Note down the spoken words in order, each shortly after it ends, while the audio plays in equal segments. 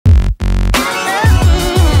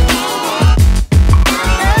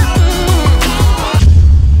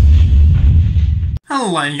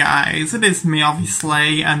Hello guys, it is me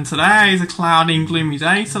obviously, and today is a cloudy and gloomy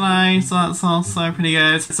day today, so that's also pretty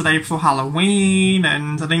good. It's the day before Halloween,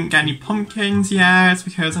 and I didn't get any pumpkins yet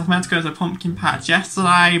because I was meant to go to a pumpkin patch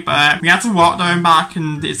yesterday, but we had to walk there and back,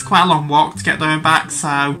 and it's quite a long walk to get there and back,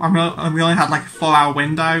 so we only had like a 4-hour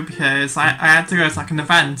window because I had to go to like an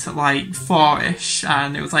event at like 4ish,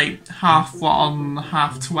 and it was like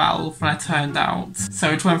 1:30, 12:30 when I turned out. So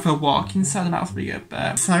we just went for a walk instead, and that was pretty good.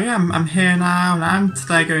 But so yeah, I'm here now, and I'm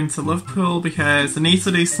today going to Liverpool because I need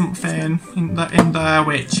to do something in there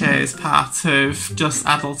which is part of just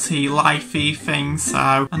adulty lifey things.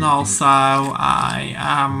 So, and also I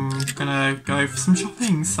am gonna go for some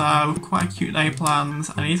shopping. So quite a cute day planned.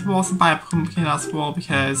 I need to also buy a pumpkin as well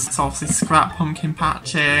because it's obviously scrap pumpkin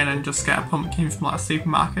patching and just get a pumpkin from like a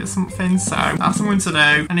supermarket or something. So that's what I'm going to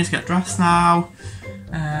do. I need to get dressed now.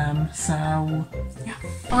 So yeah.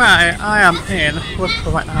 Alright, I am in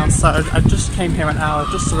Liverpool right now, so I just came here right now,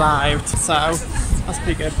 I just arrived, so that's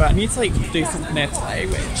pretty good, but I need to like do something here today,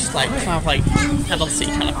 which is like kind of like adulty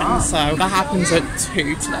kind of thing, so that happens at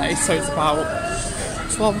 2 today, so it's about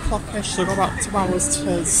 12 o'clock-ish, so I've got about 2 hours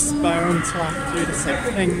to spare until I have to do the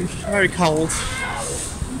same thing. Very cold.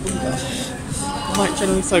 I'm like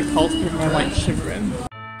generally so cold, people are like shivering.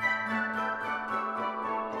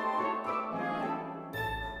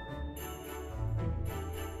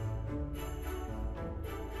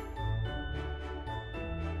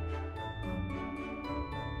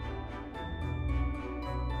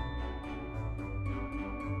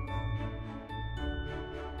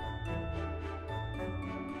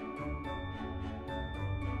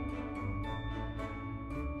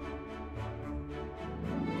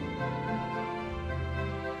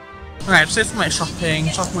 Right, just did some like shopping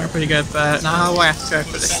went pretty good, but now I have to go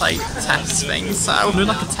for this like test thing, so I'm doing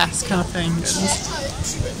like a test kind of thing,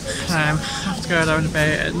 and I have to go there in a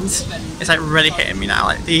bit, and it's like really hitting me now,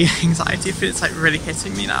 like the anxiety of it's like really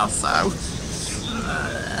hitting me now, so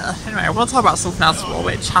anyway, I want to talk about something else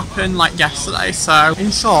which happened like yesterday. So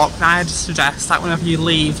in short, I had to suggest that whenever you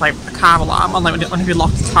leave like a car alarm on, like whenever you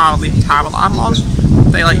lock the car and leave the car alarm on,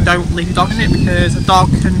 they like don't leave your dog in it because a dog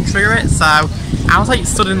can trigger it. So I was like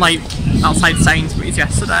stood in like outside Sainsbury's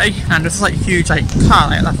yesterday, and there's this like huge like car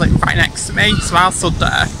that's like right next to me, so I was stood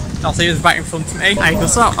there, and also it was right in front of me. I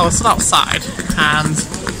was stood outside, and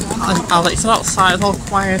I was like stood outside, it was all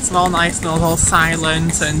quiet and all nice and it was all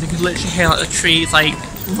silent, and you could literally hear like the trees like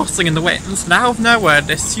rustling in the wind. And out of nowhere,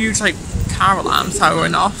 this huge like car alarm started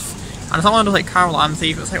going off, and it's not one of those like car alarms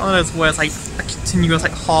either, it's like one of those words like a continuous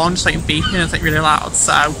like horn just like beeping, and it's like really loud.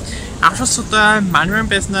 So I was just stood there, minding my own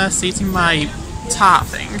business, eating my tart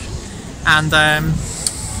thing, and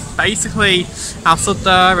basically I stood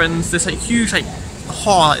there, and this like huge like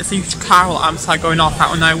horn, like this huge car alarm started going off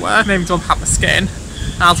out of nowhere, made me jump out my skin.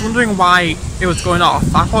 And I was wondering why it was going off.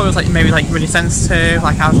 I thought it was like maybe like really sensitive,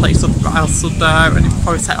 like I was stood there and it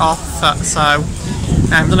probably set off. So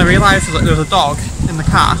then I realised that there was a dog in the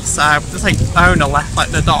car, so this like owner left like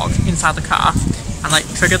the dog inside the car and like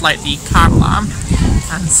triggered like the car alarm.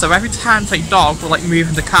 And so every time like dog would like move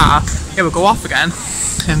in the car, it would go off again.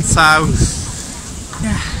 And so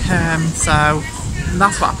yeah, so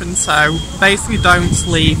that's what happened. So basically, don't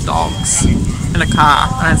leave dogs in a car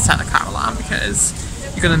and then set the car alarm, because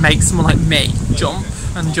you're gonna make someone like me jump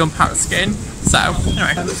out of skin. So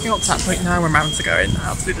anyway, I'm just getting up to that point now where I'm about to go in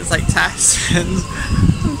now to do this like test, and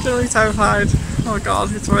I'm really terrified. Oh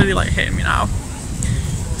god, it's already like hitting me now.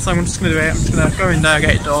 So I'm just going to do it, I'm just going to go in there,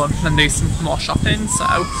 get it done, and then do some more shopping. So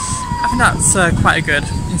I think that's quite a good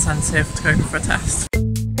incentive to go for a test.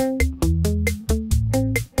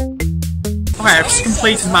 Okay, I've just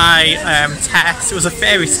completed my test. It was a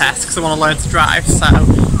theory test because I want to learn to drive, so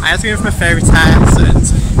I had to go for my theory test, and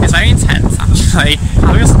it's very intense actually.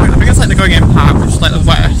 I think it's like the going in part, which is like the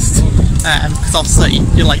worst, because obviously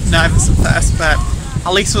you're like nervous at first, but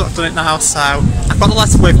at least I've done it now. So I've got the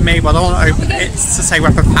letter with me, but I don't want to open it to say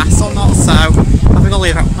whether I passed or not, so I think I'll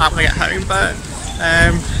leave it out when I get home. But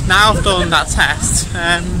now I've done that test,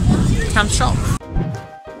 I'm shocked.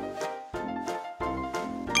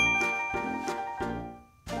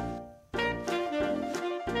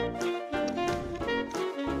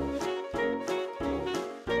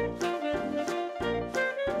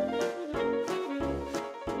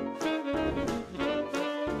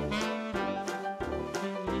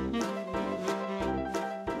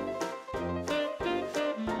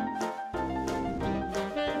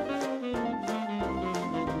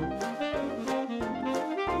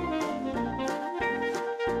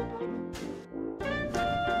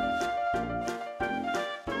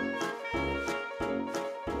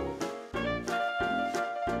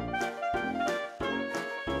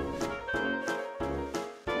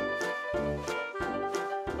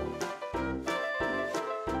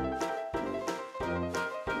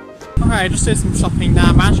 Okay, I just did some shopping now.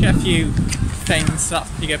 I managed to get a few things, so that's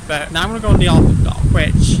pretty good. But now I'm gonna go on the Albert Dock,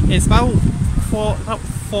 which is about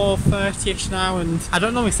 4:30ish now, and I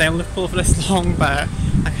don't normally stay in Liverpool for this long, but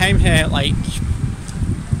I came here at like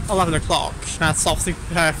 11 o'clock, and I had to obviously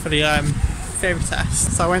prepare for the theory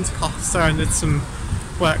test. So I went to Costa and did some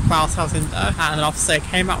work whilst I was in there, and obviously I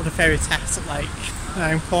came out with the theory test at like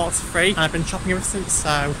 2:45, and I've been shopping ever since.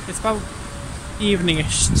 So it's about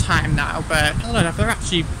evening-ish time now, but I don't know, I've never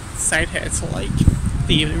actually stayed here till like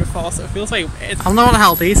the evening before, so it feels very weird. I don't know what the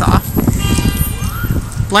hell these are.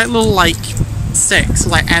 Like little like sticks,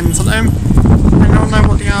 like ends on them. I don't know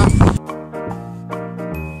what they are.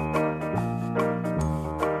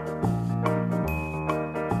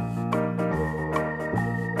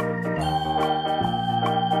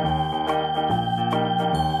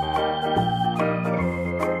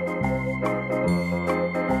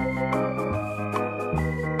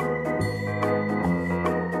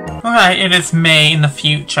 Okay, it is me in the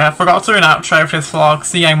future. I forgot to do an outro for this vlog,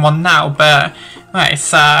 so I'm one now, but okay,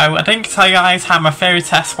 so I didn't tell you guys how my theory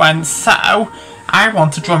test went, so I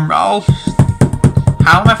want a drum roll.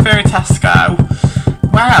 How did my theory test go?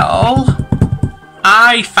 Well,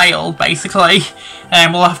 I failed basically.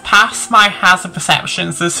 Well, I've passed my hazard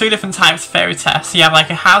perceptions. There's two different types of theory tests. You have like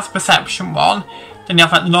a hazard perception one, then you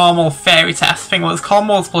have like the normal theory test thing. Well, it's called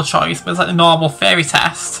multiple choice, but it's like the normal theory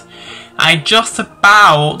test. I just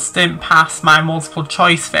about didn't pass my multiple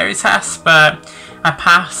choice theory test, but I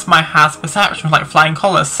passed my hazard perception with like flying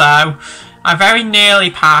colours, so I very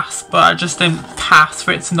nearly passed, but I just didn't pass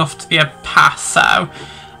for it's enough to be a pass, so I'm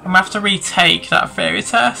gonna have to retake that theory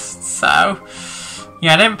test. So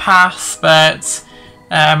yeah, I didn't pass, but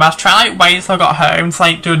I was trying to like wait until I got home to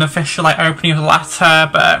like do an official like opening of the letter,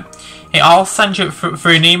 but it all sends you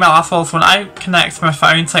through an email as well. So when I connect my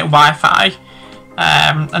phone to like Wi-Fi,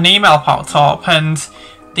 an email popped up, and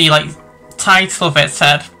the like title of it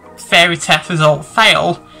said "Theory test result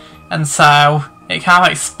fail," and so it kind of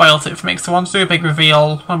like spoilt it for me because I wanted to do a big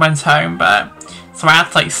reveal when I went home, but so I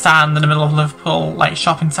had to like stand in the middle of Liverpool like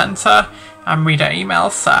shopping centre and read her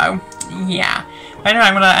emails. So yeah. But anyway,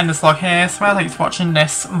 I'm gonna end this vlog here. So thanks for watching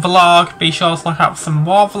this vlog. Be sure to look out for some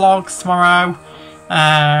more vlogs tomorrow.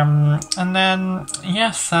 And then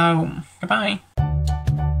yeah, so goodbye.